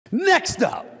Next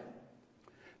up,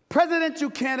 presidential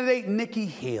candidate Nikki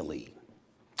Haley.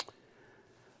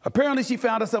 Apparently, she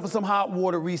found herself in some hot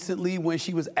water recently when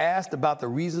she was asked about the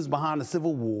reasons behind the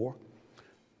Civil War.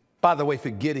 By the way,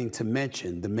 forgetting to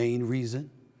mention the main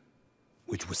reason,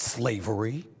 which was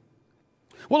slavery.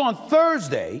 Well, on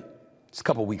Thursday, just a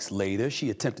couple weeks later, she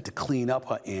attempted to clean up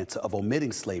her answer of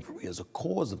omitting slavery as a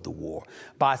cause of the war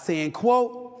by saying,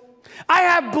 quote, "I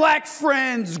have black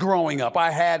friends growing up.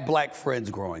 I had black friends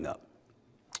growing up."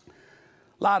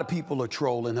 A lot of people are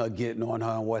trolling her, getting on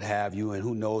her and what have you, and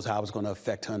who knows how it's going to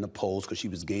affect her in the polls because she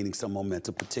was gaining some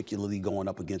momentum, particularly going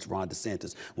up against Ron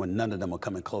DeSantis, when none of them are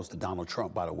coming close to Donald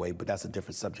Trump, by the way, but that's a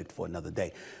different subject for another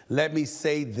day. Let me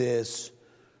say this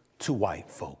to white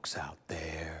folks out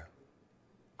there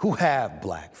who have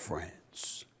black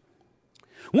friends.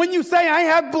 When you say, "I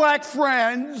have black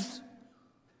friends,"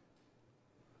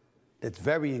 that's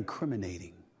very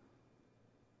incriminating.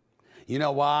 You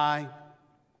know why?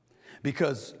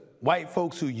 Because white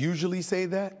folks who usually say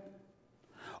that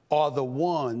are the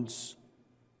ones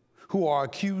who are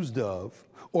accused of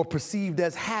or perceived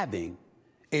as having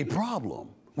a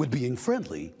problem with being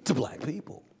friendly to black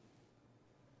people.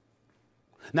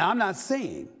 Now, I'm not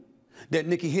saying that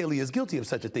Nikki Haley is guilty of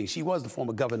such a thing. She was the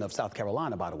former governor of South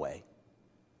Carolina, by the way.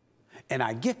 And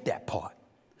I get that part.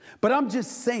 But I'm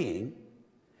just saying,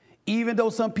 even though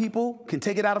some people can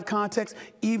take it out of context,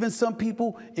 even some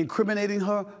people incriminating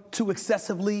her too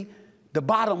excessively, the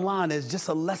bottom line is just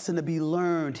a lesson to be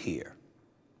learned here.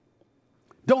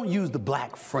 Don't use the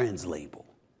black friends label.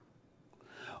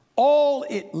 All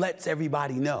it lets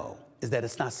everybody know is that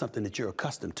it's not something that you're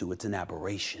accustomed to. It's an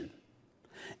aberration.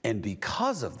 And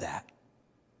because of that,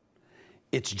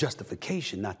 it's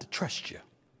justification not to trust you.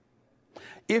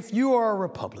 If you are a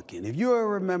Republican, if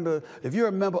you're a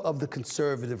member of the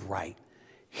conservative right,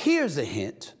 here's a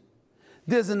hint.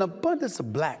 There's an abundance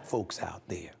of black folks out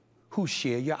there who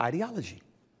share your ideology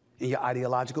and your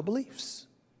ideological beliefs.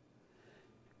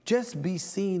 Just be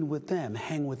seen with them,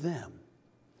 hang with them.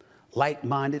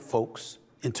 Like-minded folks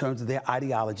in terms of their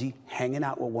ideology, hanging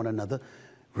out with one another,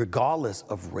 regardless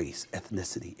of race,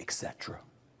 ethnicity, etc.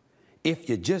 If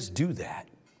you just do that,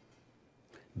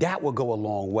 that will go a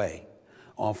long way.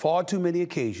 On far too many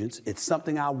occasions, it's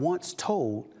something I once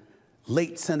told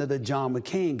late Senator John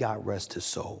McCain, God rest his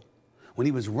soul, when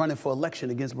he was running for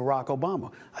election against Barack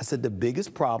Obama. I said the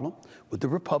biggest problem with the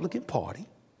Republican Party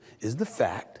is the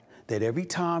fact that every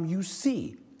time you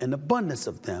see an abundance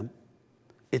of them,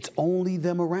 it's only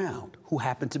them around who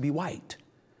happen to be white.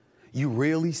 You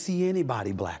rarely see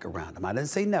anybody black around them. I didn't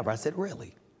say never, I said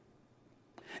rarely.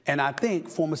 And I think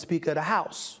former Speaker of the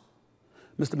House,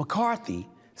 Mr. McCarthy,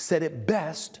 said it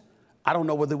best, I don't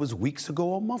know whether it was weeks ago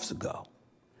or months ago.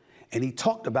 And he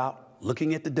talked about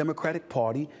looking at the Democratic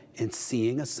Party and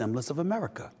seeing a semblance of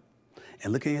America,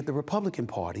 and looking at the Republican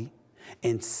Party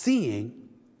and seeing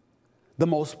the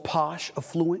most posh,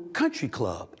 affluent country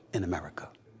club in America.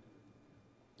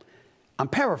 I'm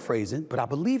paraphrasing, but I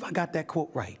believe I got that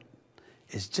quote right.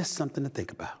 It's just something to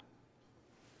think about.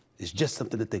 It's just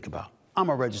something to think about. I'm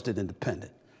a registered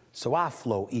independent. So I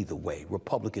flow either way,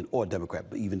 Republican or Democrat,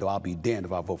 but even though I'll be damned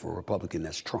if I vote for a Republican,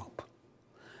 that's Trump.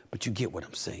 But you get what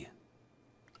I'm saying.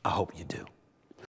 I hope you do.